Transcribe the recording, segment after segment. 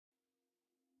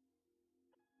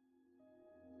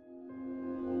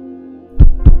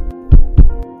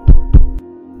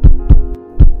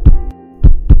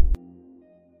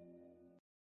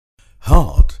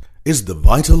is the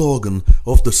vital organ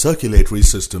of the circulatory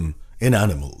system in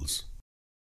animals.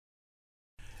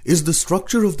 Is the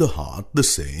structure of the heart the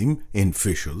same in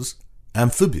fishes,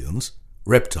 amphibians,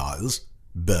 reptiles,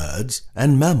 birds,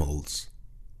 and mammals?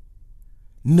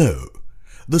 No,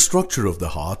 the structure of the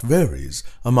heart varies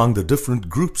among the different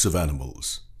groups of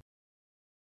animals.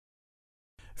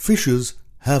 Fishes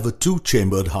have a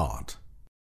two-chambered heart.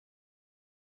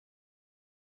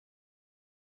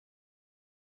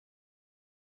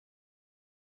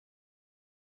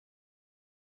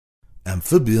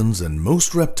 Amphibians and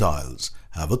most reptiles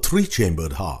have a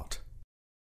three-chambered heart.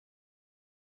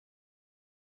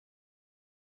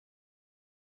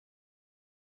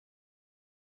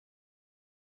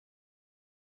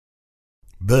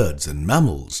 Birds and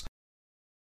mammals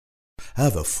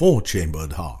have a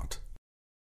four-chambered heart.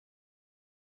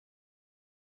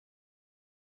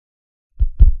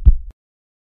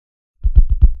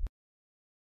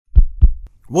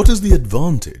 What is the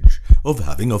advantage of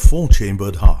having a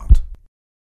four-chambered heart?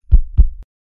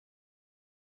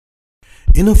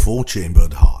 In a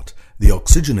four-chambered heart, the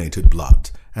oxygenated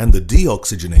blood and the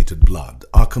deoxygenated blood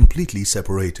are completely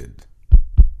separated.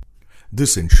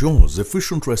 This ensures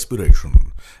efficient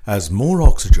respiration, as more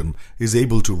oxygen is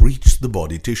able to reach the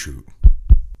body tissue.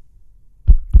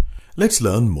 Let's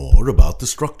learn more about the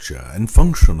structure and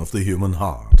function of the human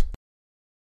heart.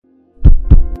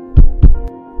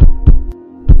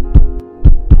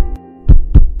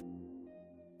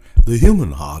 The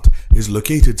human heart is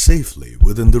located safely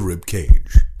within the rib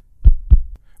cage.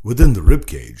 Within the rib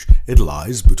cage, it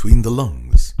lies between the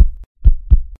lungs.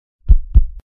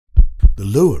 The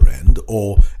lower end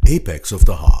or apex of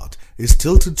the heart is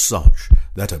tilted such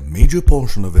that a major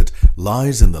portion of it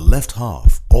lies in the left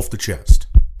half of the chest.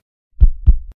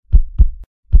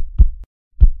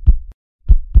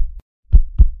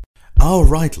 Our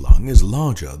right lung is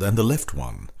larger than the left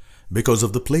one because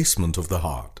of the placement of the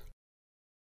heart.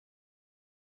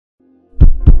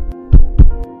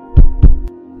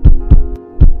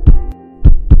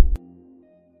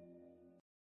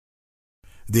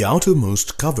 The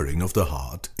outermost covering of the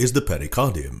heart is the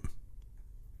pericardium.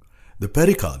 The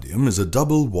pericardium is a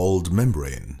double-walled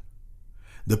membrane.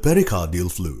 The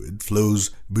pericardial fluid flows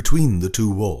between the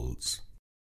two walls.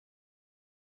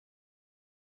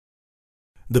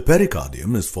 The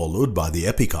pericardium is followed by the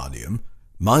epicardium,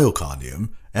 myocardium,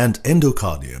 and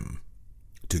endocardium.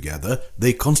 Together,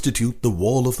 they constitute the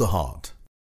wall of the heart.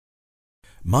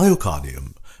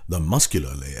 Myocardium, the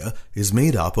muscular layer, is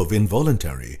made up of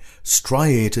involuntary,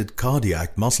 striated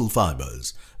cardiac muscle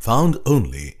fibers found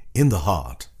only in the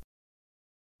heart.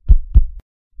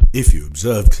 If you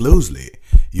observe closely,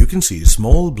 you can see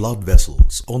small blood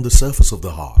vessels on the surface of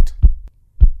the heart.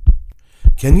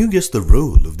 Can you guess the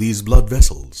role of these blood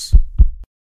vessels?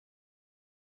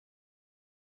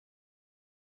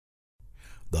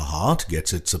 The heart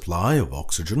gets its supply of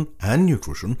oxygen and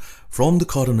nutrition from the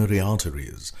coronary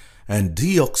arteries, and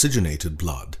deoxygenated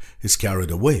blood is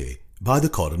carried away by the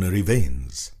coronary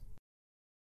veins.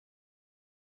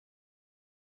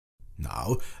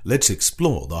 Now, let's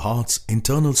explore the heart's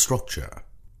internal structure.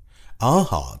 Our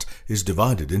heart is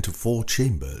divided into four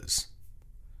chambers: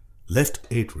 left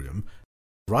atrium,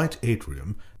 right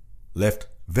atrium, left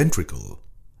ventricle,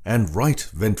 and right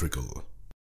ventricle.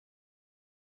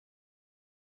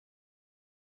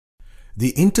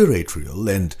 The interatrial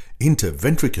and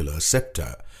interventricular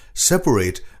septa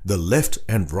separate the left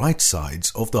and right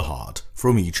sides of the heart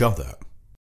from each other.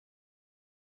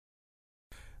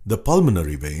 The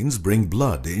pulmonary veins bring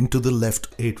blood into the left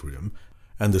atrium,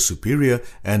 and the superior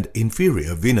and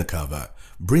inferior vena cava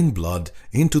bring blood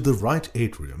into the right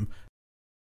atrium.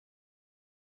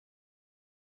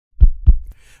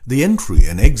 The entry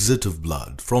and exit of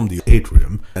blood from the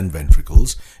atrium and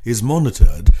ventricles is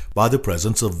monitored by the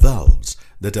presence of valves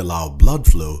that allow blood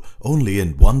flow only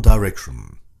in one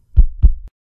direction.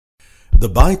 The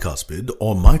bicuspid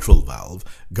or mitral valve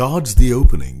guards the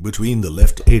opening between the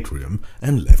left atrium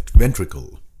and left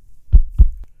ventricle,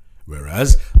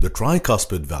 whereas the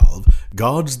tricuspid valve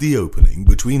guards the opening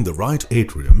between the right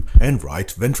atrium and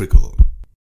right ventricle.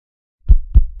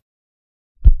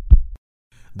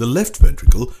 The left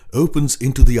ventricle opens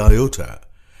into the aorta,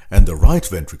 and the right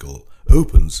ventricle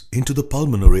opens into the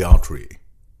pulmonary artery.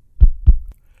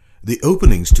 The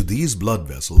openings to these blood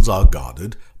vessels are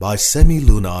guarded by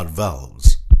semilunar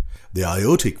valves: the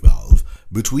aortic valve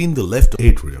between the left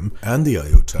atrium and the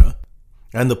aorta,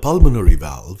 and the pulmonary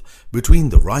valve between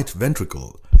the right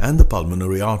ventricle and the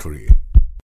pulmonary artery.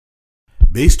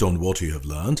 Based on what you have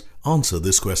learned, answer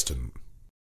this question.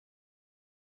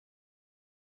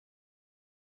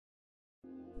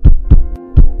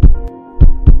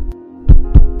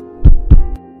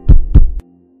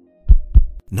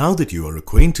 Now that you are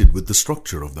acquainted with the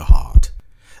structure of the heart,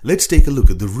 let's take a look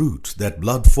at the route that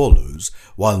blood follows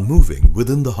while moving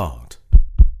within the heart.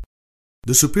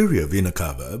 The superior vena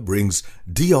cava brings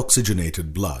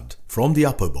deoxygenated blood from the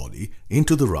upper body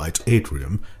into the right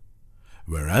atrium,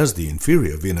 whereas the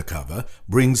inferior vena cava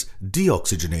brings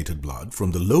deoxygenated blood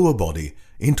from the lower body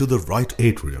into the right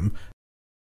atrium.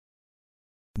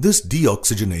 This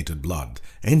deoxygenated blood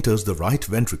enters the right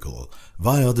ventricle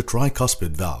via the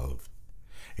tricuspid valve.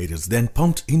 It is then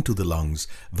pumped into the lungs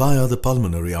via the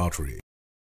pulmonary artery.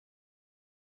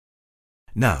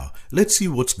 Now, let's see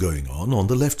what's going on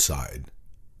the left side.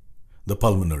 The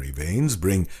pulmonary veins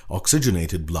bring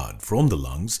oxygenated blood from the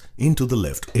lungs into the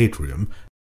left atrium.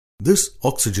 This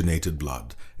oxygenated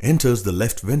blood enters the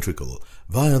left ventricle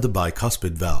via the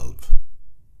bicuspid valve.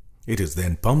 It is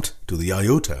then pumped to the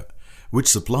aorta, which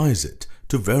supplies it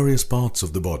to various parts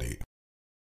of the body.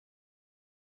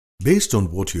 Based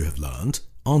on what you have learned,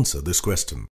 answer this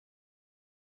question.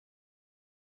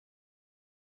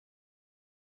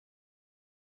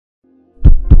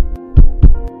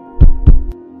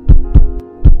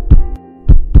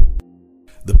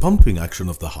 The pumping action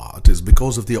of the heart is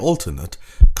because of the alternate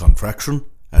contraction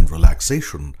and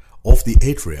relaxation of the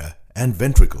atria and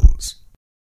ventricles.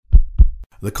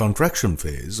 The contraction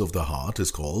phase of the heart is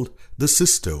called the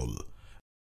systole,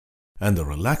 and the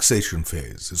relaxation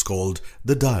phase is called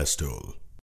the diastole.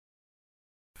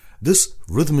 This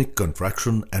rhythmic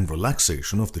contraction and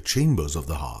relaxation of the chambers of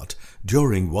the heart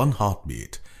during one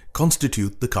heartbeat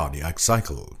constitute the cardiac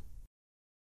cycle.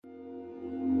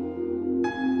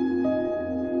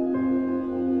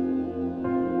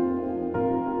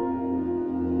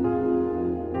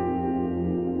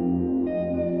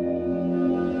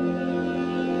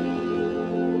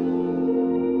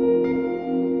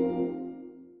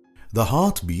 The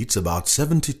heart beats about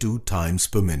 72 times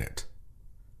per minute.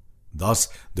 Thus,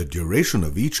 the duration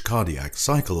of each cardiac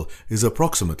cycle is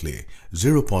approximately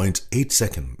 0.8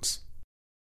 seconds.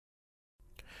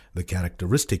 The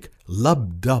characteristic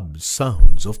lub-dub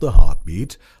sounds of the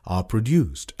heartbeat are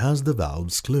produced as the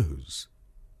valves close.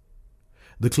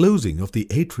 The closing of the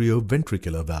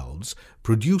atrioventricular valves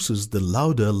produces the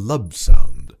louder lub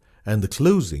sound, and the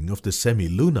closing of the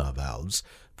semilunar valves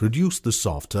produce the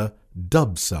softer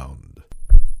dub sound.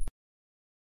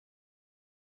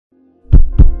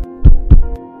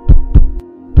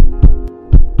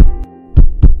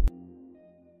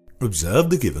 Observe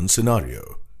the given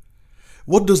scenario.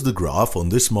 What does the graph on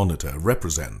this monitor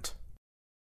represent?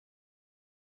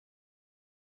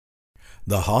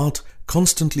 The heart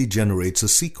constantly generates a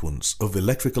sequence of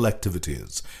electrical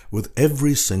activities with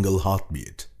every single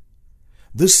heartbeat.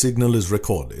 This signal is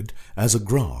recorded as a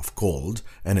graph called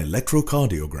an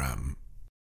electrocardiogram.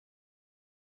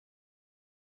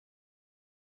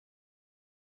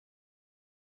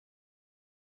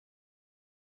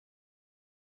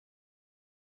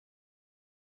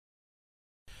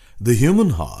 The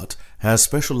human heart has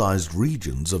specialized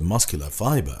regions of muscular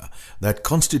fiber that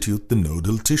constitute the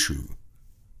nodal tissue.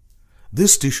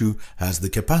 This tissue has the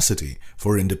capacity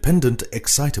for independent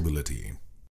excitability.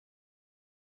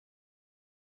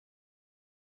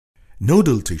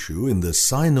 Nodal tissue in the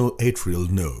sinoatrial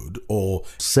node, or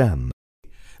SAN,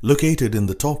 located in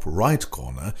the top right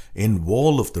corner in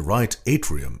wall of the right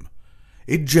atrium.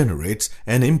 It generates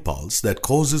an impulse that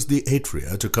causes the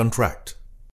atria to contract.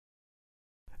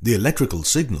 The electrical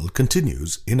signal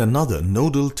continues in another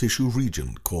nodal tissue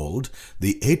region called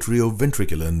the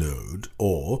atrioventricular node,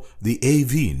 or the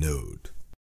AV node.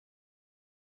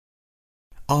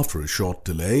 After a short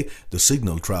delay, the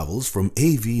signal travels from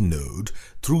AV node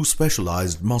through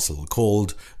specialized muscle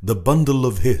called the bundle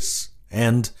of His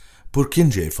and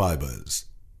Purkinje fibers.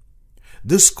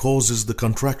 This causes the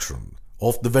contraction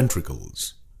of the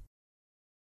ventricles.